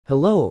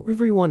Hello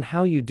everyone,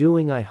 how you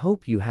doing? I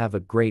hope you have a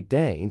great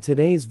day. In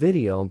today's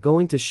video I'm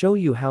going to show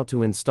you how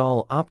to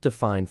install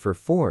Optifine for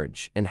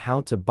Forge and how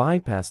to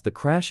bypass the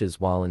crashes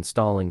while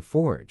installing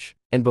Forge.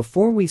 And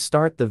before we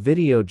start the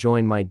video,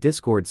 join my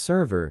Discord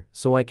server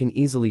so I can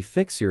easily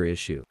fix your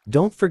issue.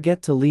 Don't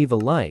forget to leave a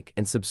like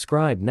and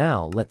subscribe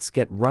now. Let's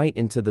get right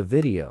into the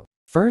video.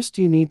 First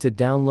you need to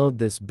download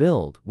this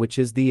build, which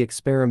is the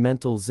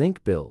experimental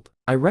Zinc build.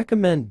 I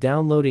recommend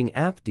downloading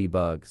app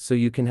debug so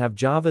you can have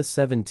Java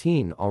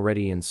 17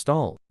 already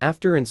installed.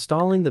 After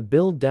installing the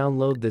build,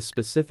 download this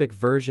specific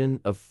version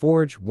of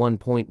Forge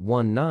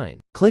 1.19.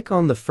 Click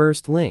on the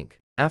first link.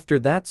 After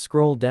that,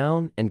 scroll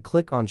down and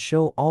click on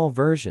show all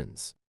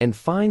versions and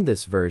find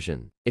this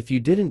version. If you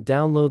didn't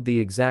download the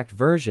exact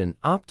version,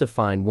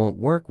 Optifine won't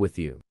work with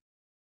you.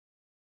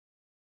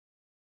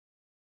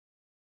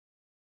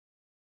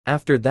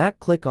 After that,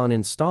 click on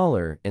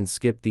installer and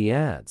skip the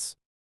ads.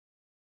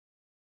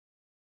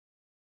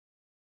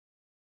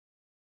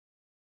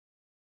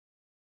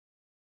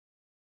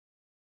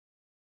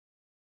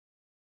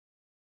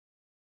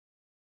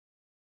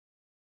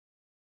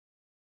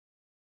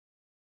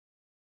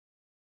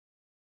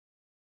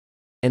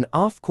 And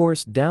of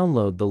course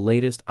download the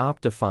latest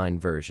Optifine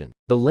version.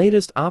 The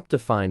latest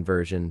Optifine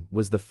version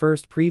was the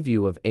first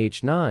preview of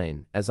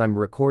H9 as I'm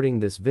recording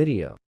this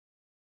video.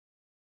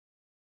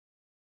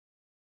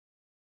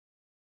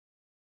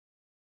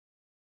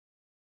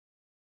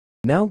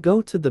 Now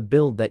go to the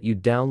build that you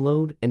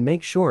download and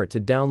make sure to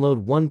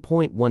download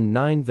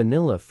 1.19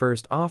 vanilla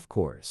first, of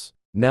course.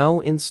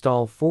 Now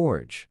install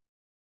Forge.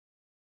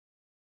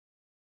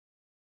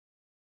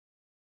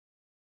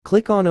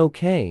 Click on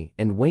OK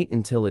and wait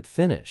until it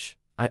finish.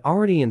 I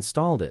already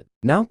installed it.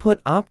 Now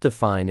put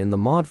Optifine in the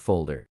mod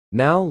folder.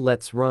 Now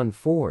let's run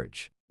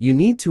Forge. You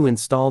need to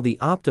install the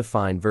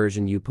Optifine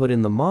version you put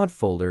in the mod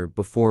folder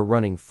before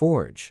running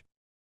Forge.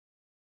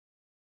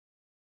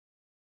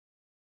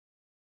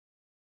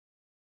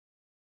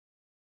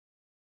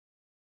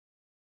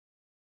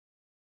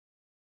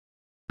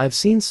 I've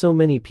seen so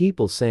many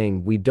people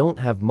saying we don't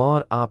have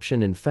mod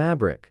option in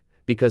Fabric,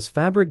 because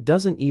Fabric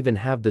doesn't even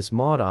have this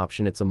mod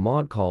option. It's a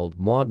mod called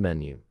mod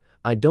menu.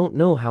 I don't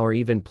know how are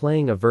even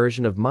playing a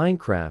version of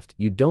Minecraft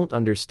you don't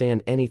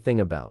understand anything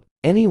about.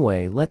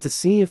 Anyway, let's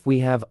see if we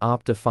have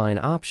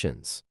Optifine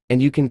options.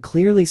 And you can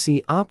clearly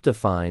see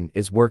Optifine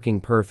is working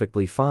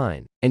perfectly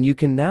fine. And you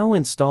can now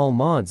install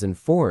mods in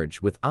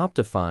Forge with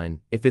Optifine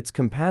if it's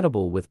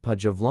compatible with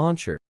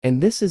Pojavlauncher.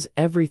 And this is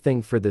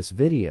everything for this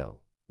video.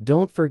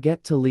 Don't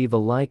forget to leave a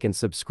like and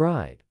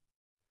subscribe.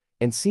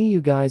 And see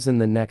you guys in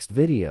the next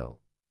video.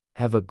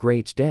 Have a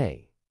great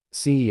day.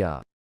 See ya.